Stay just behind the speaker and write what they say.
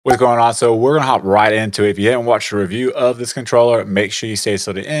What's going on? So we're gonna hop right into it. If you haven't watched a review of this controller, make sure you stay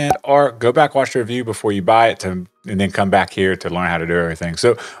till the end, or go back watch the review before you buy it, and then come back here to learn how to do everything.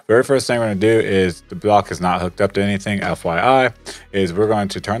 So very first thing we're gonna do is the block is not hooked up to anything, FYI, is we're going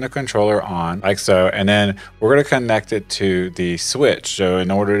to turn the controller on like so, and then we're gonna connect it to the switch. So in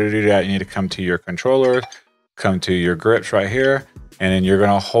order to do that, you need to come to your controller, come to your grips right here, and then you're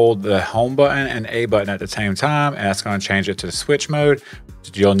gonna hold the home button and A button at the same time, and that's gonna change it to the switch mode.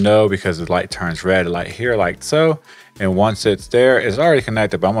 You'll know because the light turns red, light here like so. And once it's there, it's already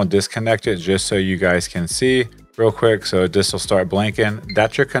connected, but I'm gonna disconnect it just so you guys can see real quick. So this will start blinking.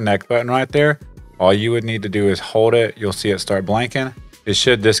 That's your connect button right there. All you would need to do is hold it. You'll see it start blinking. It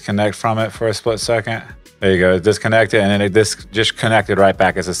should disconnect from it for a split second. There you go, it's disconnected, and then it just connected right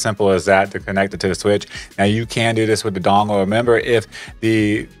back. It's as simple as that to connect it to the switch. Now you can do this with the dongle. Remember, if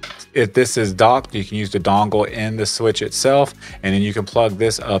this is docked, you can use the dongle in the switch itself, and then you can plug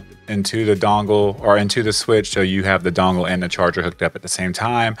this up into the dongle or into the switch, so you have the dongle and the charger hooked up at the same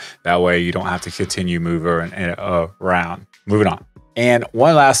time. That way you don't have to continue moving around. Moving on. And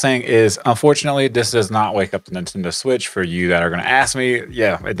one last thing is, unfortunately, this does not wake up the Nintendo Switch. For you that are going to ask me,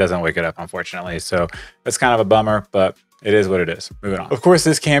 yeah, it doesn't wake it up, unfortunately. So that's kind of a bummer, but it is what it is. Moving on. Of course,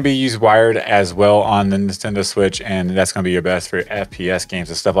 this can be used wired as well on the Nintendo Switch, and that's going to be your best for your FPS games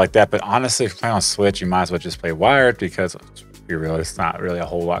and stuff like that. But honestly, if you're playing on Switch, you might as well just play wired, because to be real, it's not really a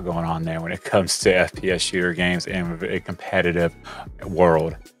whole lot going on there when it comes to FPS shooter games in a competitive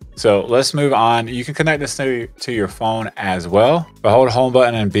world. So let's move on. You can connect this to your phone as well. But hold home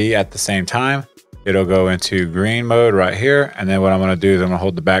button and B at the same time, it'll go into green mode right here. And then what I'm gonna do is I'm gonna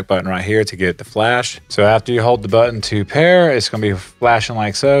hold the back button right here to get the flash. So after you hold the button to pair, it's gonna be flashing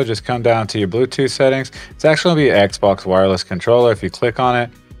like so. Just come down to your Bluetooth settings. It's actually gonna be an Xbox wireless controller. If you click on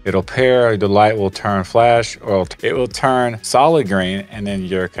it, it'll pair, the light will turn flash, or it will turn solid green, and then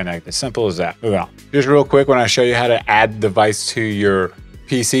you're connected. Simple as that. Moving on. Just real quick, when I show you how to add the device to your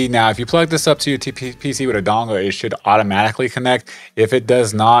PC. Now, if you plug this up to your PC with a dongle, it should automatically connect. If it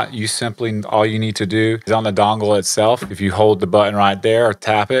does not, all you need to do is on the dongle itself. If you hold the button right there or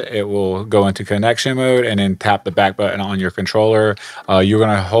tap it, it will go into connection mode, and then tap the back button on your controller. You're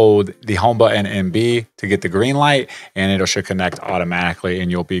gonna hold the home button and B to get the green light, and it should connect automatically,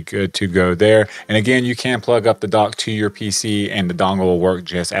 and you'll be good to go there. And again, you can plug up the dock to your PC, and the dongle will work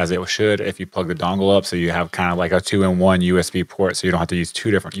just as it should if you plug the dongle up. So you have kind of like a 2-in-1 USB port, so you don't have to use two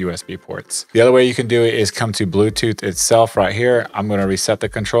different USB ports. The other way you can do it is come to Bluetooth itself right here. I'm going to reset the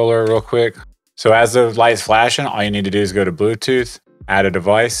controller real quick. So as the light's flashing, all you need to do is go to Bluetooth, add a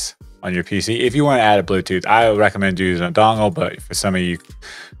device on your PC. If you want to add a Bluetooth, I would recommend using a dongle, but for some of you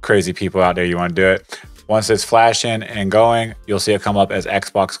crazy people out there, you want to do it. Once it's flashing and going, you'll see it come up as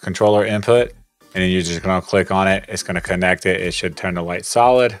Xbox controller input, and then you're just going to click on it. It's going to connect it. It should turn the light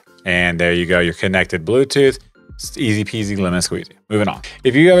solid, and there you go. You're connected Bluetooth. It's easy peasy, lemon squeezy. Moving on.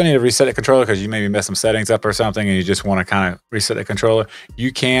 If you ever need to reset the controller because you maybe messed some settings up or something, and you just want to kind of reset the controller,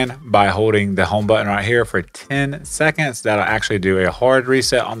 you can by holding the home button right here for 10 seconds. That'll actually do a hard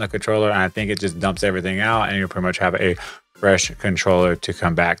reset on the controller, and I think it just dumps everything out, and you'll pretty much have a fresh controller to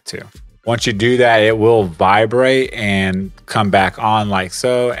come back to. Once you do that, it will vibrate and come back on like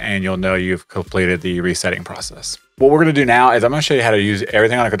so, and you'll know you've completed the resetting process. What we're gonna do now is I'm gonna show you how to use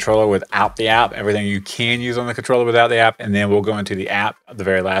everything on a controller without the app, everything you can use on the controller without the app, and then we'll go into the app, the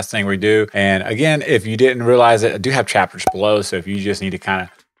very last thing we do. And again, if you didn't realize it, I do have chapters below, so if you just need to kind of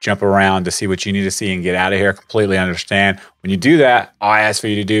jump around to see what you need to see and get out of here, completely understand. When you do that, all I ask for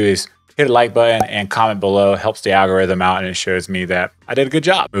you to do is hit a like button and comment below. It helps the algorithm out, and it shows me that I did a good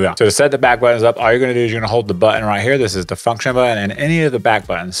job. Move on. So to set the back buttons up, all you're gonna do is you're gonna hold the button right here. This is the function button and any of the back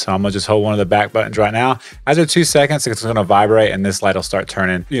buttons. So I'm gonna just hold one of the back buttons right now. After 2 seconds, it's gonna vibrate, and this light will start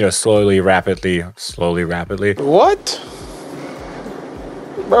turning, slowly, rapidly. What?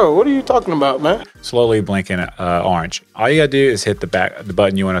 Bro, what are you talking about, man? Slowly blinking orange. All you gotta do is hit the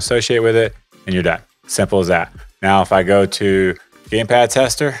button you wanna associate with it, and you're done. Simple as that. Now, if I go to Gamepad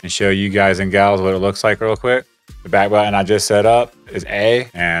Tester and show you guys and gals what it looks like real quick. The back button I just set up is A,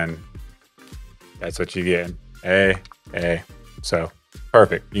 and that's what you get. A. So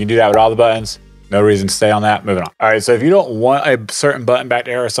perfect. You can do that with all the buttons. No reason to stay on that. Moving on. All right, so if you don't want a certain button back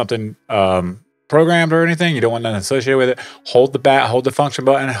there or something to programmed or anything, you don't want nothing associated with it, hold the function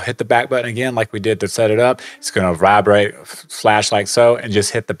button, hit the back button again like we did to set it up. It's going to vibrate, flash like so, and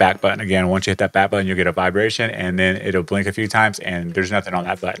just hit the back button again. Once you hit that back button, you'll get a vibration, and then it'll blink a few times, and there's nothing on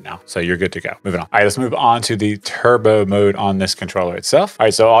that button now. So you're good to go. Moving on. All right, let's move on to the turbo mode on this controller itself. All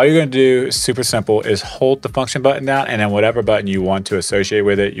right, so all you're going to do, super simple, is hold the function button down, and then whatever button you want to associate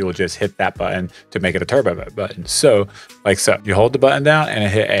with it, you'll just hit that button to make it a turbo button. So like so, you hold the button down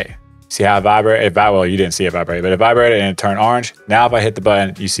and hit A. See how it vibrated? Well, you didn't see it vibrate, but it vibrated and it turned orange. Now if I hit the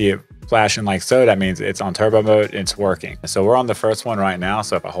button, you see it flashing like so. That means it's on turbo mode, it's working. So we're on the first one right now.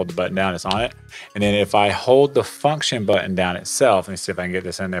 So if I hold the button down, it's on it. And then if I hold the function button down itself, let me see if I can get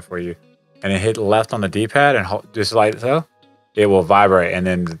this in there for you, and then hit left on the D-pad and hold just like so, it will vibrate, and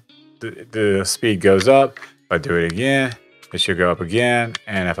then the speed goes up. If I do it again, it should go up again.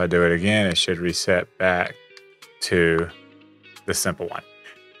 And if I do it again, it should reset back to the simple one.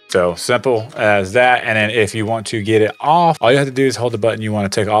 So simple as that. And then if you want to get it off, all you have to do is hold the button you want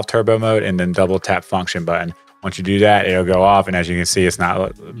to take off turbo mode and then double tap function button. Once you do that, it'll go off. And as you can see, it's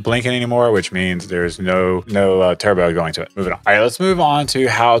not blinking anymore, which means there's no turbo going to it. Moving on. All right, let's move on to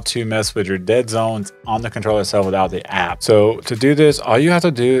how to mess with your dead zones on the controller itself without the app. So to do this, all you have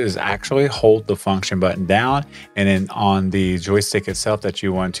to do is actually hold the function button down, and then on the joystick itself that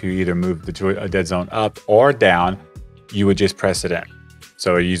you want to either move the dead zone up or down, you would just press it in.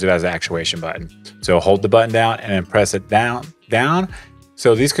 So use it as an actuation button. So hold the button down and then press it down.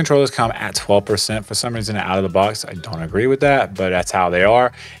 So these controllers come at 12% for some reason out of the box. I don't agree with that, but that's how they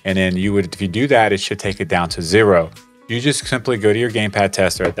are. And then if you do that, it should take it down to 0. You just simply go to your gamepad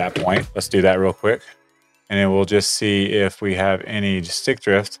tester at that point. Let's do that real quick. And then we'll just see if we have any stick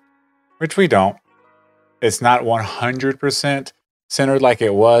drift, which we don't. It's not 100% centered like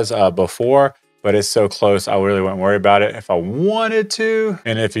it was before, but it's so close, I really wouldn't worry about it if I wanted to.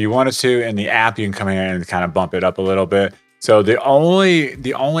 And if you wanted to, in the app, you can come here and kind of bump it up a little bit. So the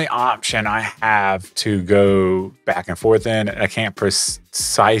only option I have to go back and forth in, I can't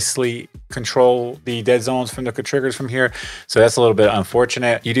precisely control the dead zones from the triggers from here. So that's a little bit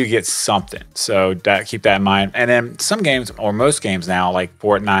unfortunate. You do get something, so keep that in mind. And then some games, or most games now, like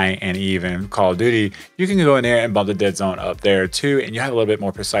Fortnite and even Call of Duty, you can go in there and bump the dead zone up there too, and you have a little bit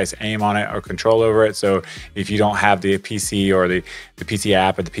more precise aim on it or control over it. So if you don't have the PC or the PC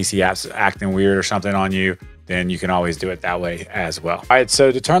app, or the PC app's acting weird or something on you, then you can always do it that way as well. All right,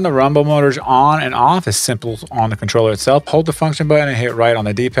 so to turn the rumble motors on and off is simple on the controller itself. Hold the function button and hit right on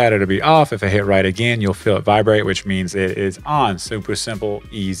the D-pad, it'll be off. If I hit right again, you'll feel it vibrate, which means it is on. Super simple,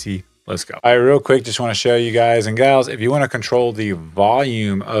 easy. Let's go. All right, real quick, just want to show you guys and gals, if you want to control the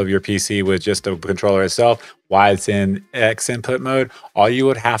volume of your PC with just the controller itself, while it's in X input mode, all you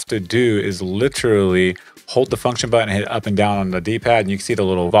would have to do is literally hold the function button, hit up and down on the D-pad, and you can see the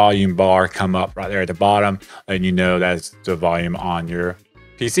little volume bar come up right there at the bottom, and you know that's the volume on your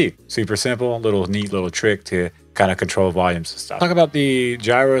PC. Super simple, neat little trick to kind of control volumes and stuff. Talk about the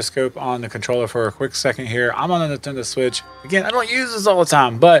gyroscope on the controller for a quick second here. I'm on the Nintendo Switch. Again, I don't use this all the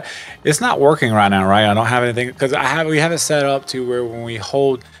time, but it's not working right now, right? I don't have anything, because we have it set up to where when we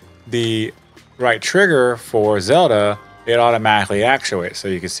hold the right trigger for Zelda, it automatically actuates. So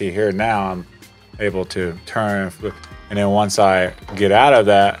you can see here now, I'm able to turn, and then once I get out of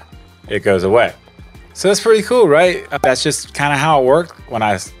that, it goes away. So that's pretty cool, right? That's just kind of how it worked when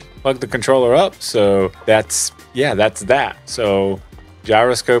I plugged the controller up. So that's that. So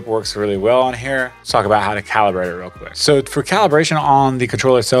gyroscope works really well on here. Let's talk about how to calibrate it real quick. So for calibration on the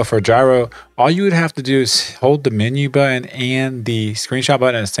controller itself for gyro, all you would have to do is hold the menu button and the screenshot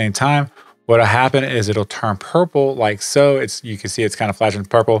button at the same time. What'll happen is it'll turn purple like so. You can see it's kind of flashing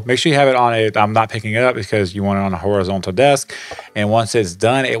purple. Make sure you have it on I'm not picking it up because you want it on a horizontal desk. And once it's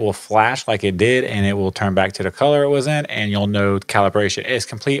done, it will flash like it did, and it will turn back to the color it was in, and you'll know calibration is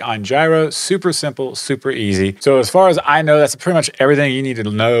complete on gyro. Super simple, super easy. So as far as I know, that's pretty much everything you need to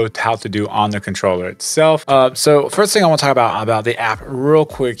know how to do on the controller itself. So first thing I want to talk about the app real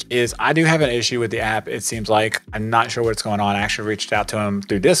quick is I do have an issue with the app. It seems like I'm not sure what's going on. I actually reached out to them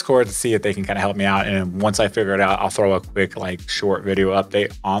through Discord to see if they can kind of help me out, and once I figure it out, I'll throw a quick short video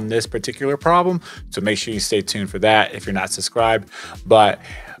update on this particular problem. So make sure you stay tuned for that if you're not subscribed. But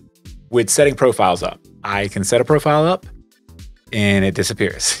with setting profiles up, I can set a profile up and it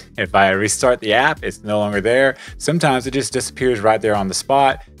disappears. If I restart the app, it's no longer there. Sometimes it just disappears right there on the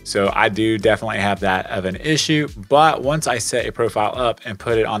spot. So I do definitely have that of an issue, but once I set a profile up and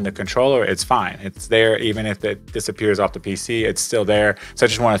put it on the controller, it's fine. It's there, even if it disappears off the PC, it's still there. So I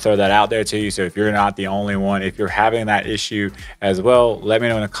just want to throw that out there to you. So if you're not the only one, if you're having that issue as well, let me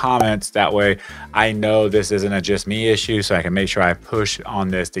know in the comments. That way I know this isn't a just me issue, so I can make sure I push on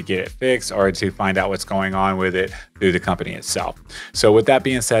this to get it fixed or to find out what's going on with it through the company itself. So with that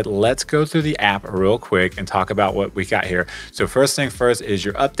being said, let's go through the app real quick and talk about what we got here. So first thing first is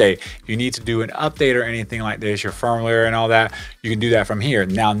your update. If you need to do an update or anything like this, your firmware and all that, you can do that from here.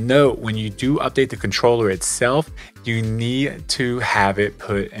 Now note, when you do update the controller itself, you need to have it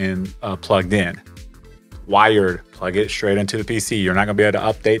put in, plugged in, wired, plug it straight into the PC. You're not gonna be able to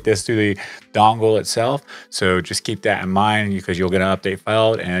update this through the dongle itself. So just keep that in mind, because you'll get an update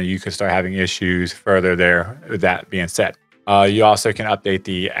failed and you could start having issues further there with that being said. You also can update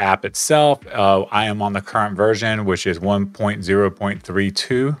the app itself. I am on the current version, which is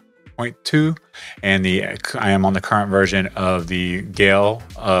 1.0.32.2, and I am on the current version of the Gale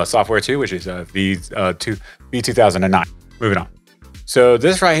software too, which is V2009. Moving on. So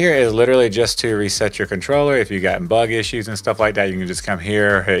this right here is literally just to reset your controller. If you got bug issues and stuff like that, you can just come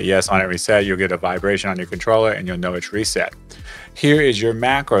here, hit yes on it, reset. You'll get a vibration on your controller and you'll know it's reset. Here is your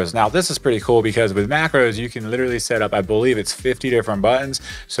macros. Now this is pretty cool because with macros, you can literally set up, I believe it's 50 different buttons.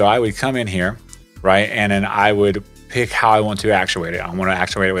 So I would come in here, right? And then I would pick how I want to actuate it. I want to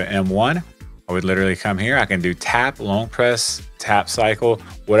actuate it with M1. I would literally come here. I can do tap, long press, tap cycle,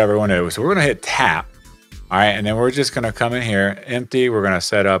 whatever I want to do. So we're going to hit tap. All right, and then we're just gonna come in here, empty. We're gonna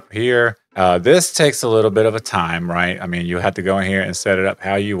set up here. This takes a little bit of a time, right? I mean, you have to go in here and set it up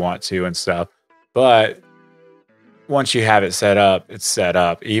how you want to and stuff. But once you have it set up, it's set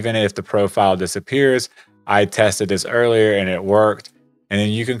up. Even if the profile disappears, I tested this earlier and it worked. And then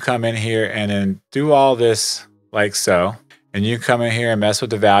you can come in here and then do all this like so. And you come in here and mess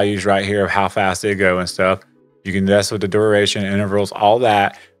with the values right here of how fast they go and stuff. You can mess with the duration, intervals, all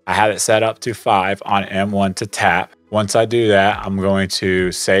that. I have it set up to 5 on M1 to tap. Once I do that, I'm going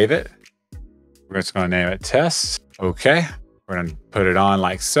to save it. We're just going to name it test. Okay. We're going to put it on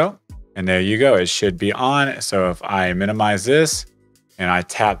like so. And there you go. It should be on. So if I minimize this and I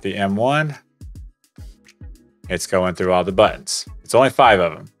tap the M1, it's going through all the buttons. It's only 5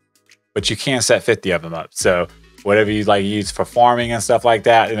 of them, but you can set 50 of them up. So whatever you like use for farming and stuff like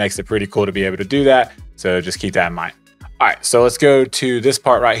that, it makes it pretty cool to be able to do that. So just keep that in mind. All right, so let's go to this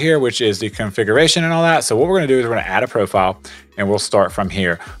part right here, which is the configuration and all that. So what we're gonna do is we're gonna add a profile and we'll start from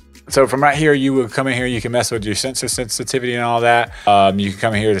here. So from right here, you will come in here, you can mess with your sensor sensitivity and all that. You can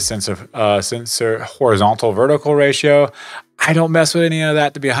come in here to sensor horizontal vertical ratio. I don't mess with any of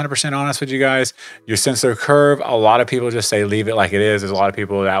that, to be 100% honest with you guys. Your sensor curve, a lot of people just say leave it like it is. There's a lot of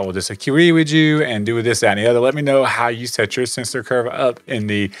people that will disagree with you and do this, that, and the other. Let me know how you set your sensor curve up in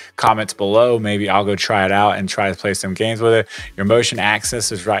the comments below. Maybe I'll go try it out and try to play some games with it. Your motion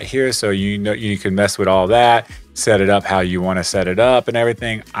axis is right here, so you know you can mess with all that, set it up how you want to set it up and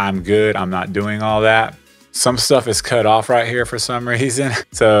everything. I'm good. I'm not doing all that. Some stuff is cut off right here for some reason.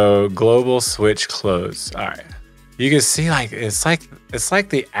 So global switch close. All right. You can see it's like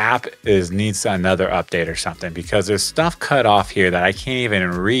the app needs another update or something, because there's stuff cut off here that I can't even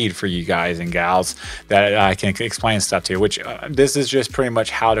read for you guys and gals that I can explain stuff to you, which this is just pretty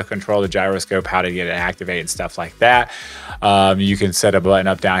much how to control the gyroscope, how to get it activated and stuff like that. You can set a button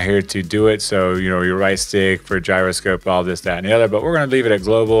up down here to do it. So, you know, your right stick for gyroscope, all this, that, and the other, but we're going to leave it at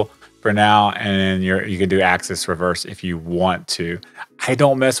global for now, and then you can do axis reverse if you want to. I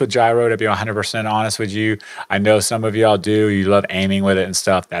don't mess with gyro, to be 100% honest with you. I know some of y'all do. You love aiming with it and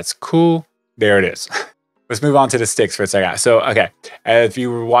stuff. That's cool. There it is. Let's move on to the sticks for a second. So, okay, if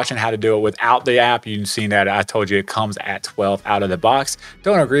you were watching how to do it without the app, you've seen that I told you it comes at 12 out of the box.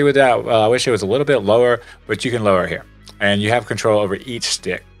 Don't agree with that. I wish it was a little bit lower, but you can lower here. And you have control over each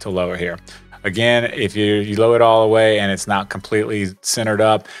stick to lower here. Again, if you lower it all the way and it's not completely centered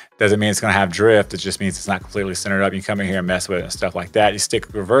up, doesn't mean it's going to have drift. It just means it's not completely centered up. You come in here and mess with it and stuff like that. You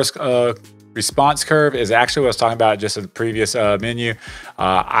stick reverse response curve is actually what I was talking about just in the previous menu.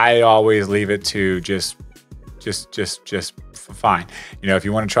 I always leave it to just fine. You know, if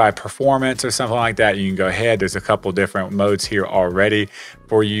you want to try performance or something like that, you can go ahead. There's a couple different modes here already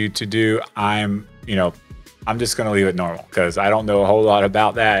for you to do. I'm just going to leave it normal because I don't know a whole lot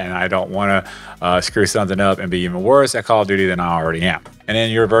about that, and I don't want to screw something up and be even worse at Call of Duty than I already am. And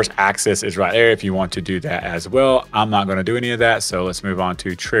then your reverse axis is right there if you want to do that as well. I'm not going to do any of that, so let's move on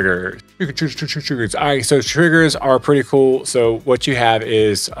to triggers. You can choose triggers. All right, so triggers are pretty cool. So what you have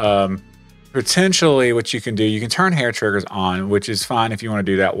is potentially what you can do, you can turn hair triggers on, which is fine if you want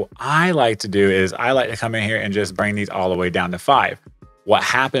to do that. What I like to do is I like to come in here and just bring these all the way down to 5. what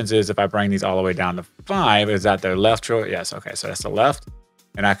happens is if I bring these all the way down to 5, is that the left drawer? Yes, okay, so that's the left.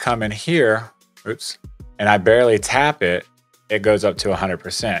 And I come in here, oops, and I barely tap it, it goes up to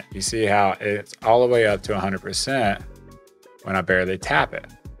 100%. You see how it's all the way up to 100% when I barely tap it.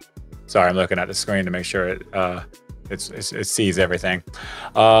 Sorry, I'm looking at the screen to make sure it sees everything.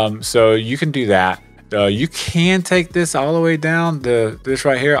 So you can do that. You can take this all the way down, this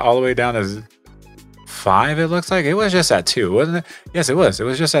right here, all the way down to 5, it looks like. It was just at 2, wasn't it? Yes, it was. It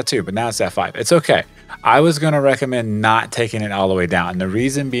was just at 2, but now it's at 5. It's okay. I was going to recommend not taking it all the way down. And the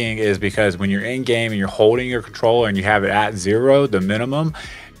reason being is because when you're in game and you're holding your controller and you have it at 0, the minimum,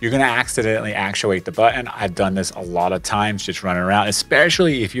 you're going to accidentally actuate the button. I've done this a lot of times just running around,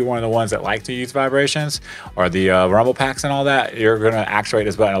 especially if you're one of the ones that like to use vibrations or the rumble packs and all that. You're going to actuate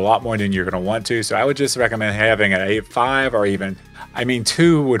this button a lot more than you're going to want to. So I would just recommend having an 8.5 or even, I mean,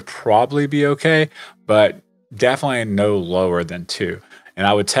 2 would probably be okay, but definitely no lower than 2. And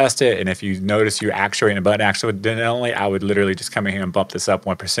I would test it, and if you notice you're actuating a button accidentally, I would literally just come in here and bump this up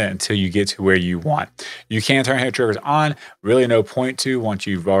 1% until you get to where you want. You can turn hit triggers on, really no point to once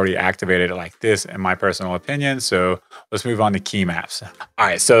you've already activated it like this, in my personal opinion. So let's move on to key maps. All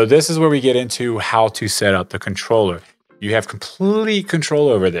right, so this is where we get into how to set up the controller. You have complete control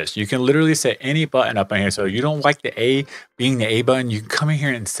over this. You can literally set any button up in here. So you don't like the A being the A button, you can come in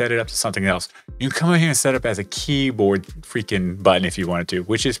here and set it up to something else. You can come in here and set it up as a keyboard freaking button if you wanted to,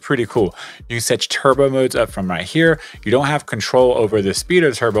 which is pretty cool. You can set turbo modes up from right here. You don't have control over the speed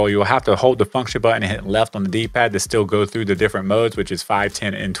of the turbo. You'll have to hold the function button and hit left on the D-pad to still go through the different modes, which is 5,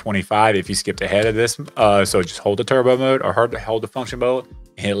 10, and 25 if you skipped ahead of this. So just hold the turbo mode or hold the function mode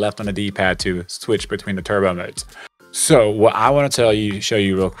and hit left on the D-pad to switch between the turbo modes. So what I want to show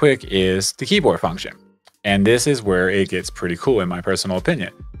you real quick is the keyboard function. And this is where it gets pretty cool in my personal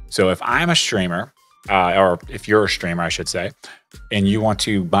opinion. So if I'm a streamer, or if you're a streamer, I should say, and you want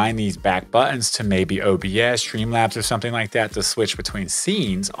to bind these back buttons to maybe OBS, Streamlabs, or something like that to switch between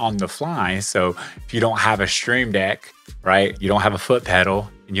scenes on the fly. So if you don't have a Stream Deck, right, you don't have a foot pedal,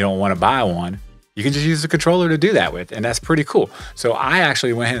 and you don't want to buy one, you can just use the controller to do that with, and that's pretty cool. So I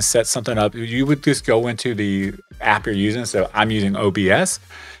actually went ahead and set something up. You would just go into the app you're using. So I'm using OBS,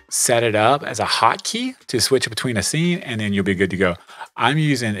 set it up as a hotkey to switch between a scene, and then you'll be good to go. I'm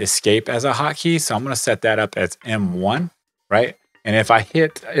using Escape as a hotkey, so I'm gonna set that up as M1, right? And if I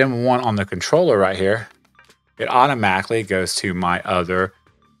hit M1 on the controller right here, it automatically goes to my other,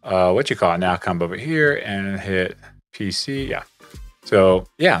 now come over here and hit PC, yeah. So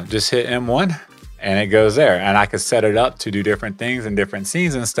yeah, just hit M1 and it goes there. And I could set it up to do different things and different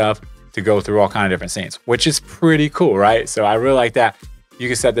scenes and stuff to go through all kinds of different scenes, which is pretty cool, right? So I really like that. You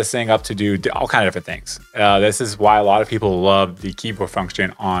can set this thing up to do all kinds of different things. This is why a lot of people love the keyboard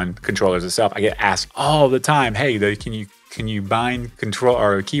function on controllers itself. I get asked all the time, hey, can you bind control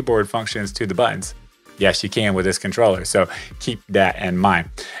or keyboard functions to the buttons? Yes, you can with this controller. So keep that in mind.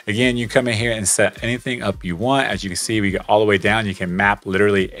 Again, you come in here and set anything up you want. As you can see, we get all the way down. You can map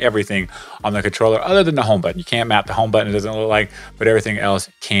literally everything on the controller other than the home button. You can't map the home button, it doesn't look like, but everything else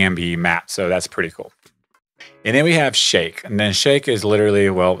can be mapped. So that's pretty cool. And then we have shake. And then shake is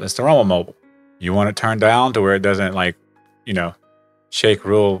literally, well, it's the Rumble Mobile. You want it turned down to where it doesn't shake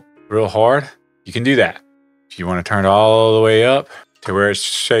real hard. You can do that. If you want to turn it all the way up to where it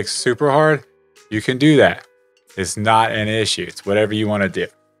shakes super hard, you can do that. It's not an issue. It's whatever you want to do.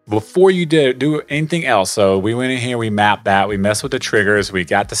 Before you do anything else, so we went in here, we mapped that, we messed with the triggers, we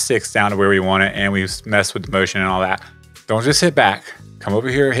got the sticks down to where we want it, and we messed with the motion and all that. Don't just hit back. Come over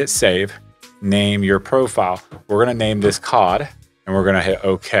here, hit save, name your profile. We're going to name this COD, and we're going to hit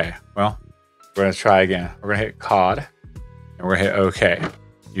OK. Well, we're going to try again. We're going to hit COD, and we're going to hit OK.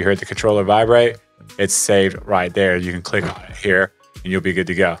 You heard the controller vibrate. It's saved right there. You can click on it here, and you'll be good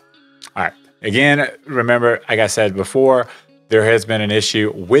to go. All right. Again, remember, like I said before, there has been an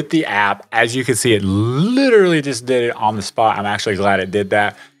issue with the app. As you can see, it literally just did it on the spot. I'm actually glad it did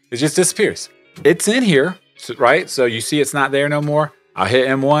that. It just disappears. It's in here, right? So you see it's not there no more. I'll hit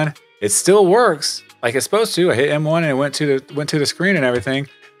M1. It still works like it's supposed to. I hit M1 and it went to the screen and everything,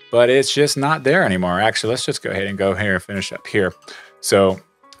 but it's just not there anymore. Actually, let's just go ahead and go here and finish up here. So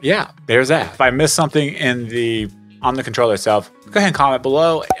yeah, there's that. If I missed something on the controller itself, go ahead and comment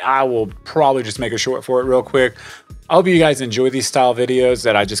below. I will probably just make a short for it real quick. I hope you guys enjoy these style videos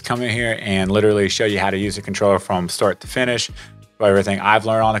that I just come in here and literally show you how to use the controller from start to finish. Everything I've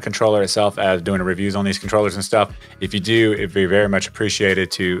learned on the controller itself as doing the reviews on these controllers and stuff. If you do, it'd be very much appreciated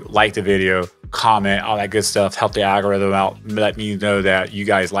to like the video, comment, all that good stuff, help the algorithm out, let me know that you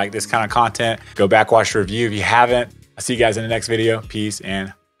guys like this kind of content. Go back, watch the review if you haven't. I'll see you guys in the next video. Peace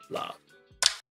and love.